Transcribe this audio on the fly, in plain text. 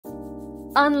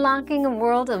unlocking a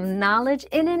world of knowledge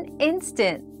in an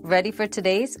instant. Ready for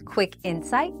today's quick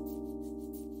insight?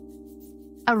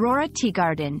 Aurora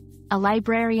Teagarden, a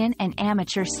librarian and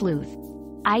amateur sleuth.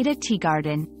 Aida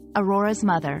Teagarden, Aurora's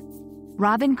mother.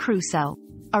 Robin Crusoe,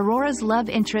 Aurora's love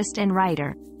interest and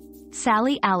writer.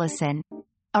 Sally Allison,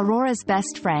 Aurora's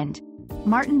best friend.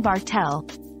 Martin Bartell,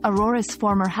 Aurora's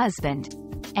former husband.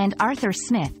 And Arthur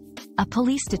Smith, a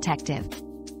police detective.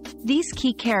 These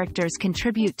key characters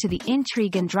contribute to the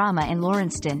intrigue and drama in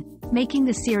Lawrenceton, making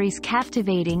the series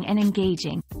captivating and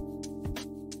engaging.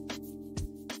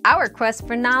 Our quest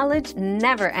for knowledge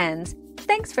never ends.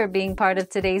 Thanks for being part of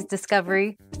today's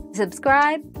discovery.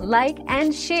 Subscribe, like,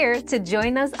 and share to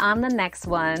join us on the next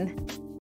one.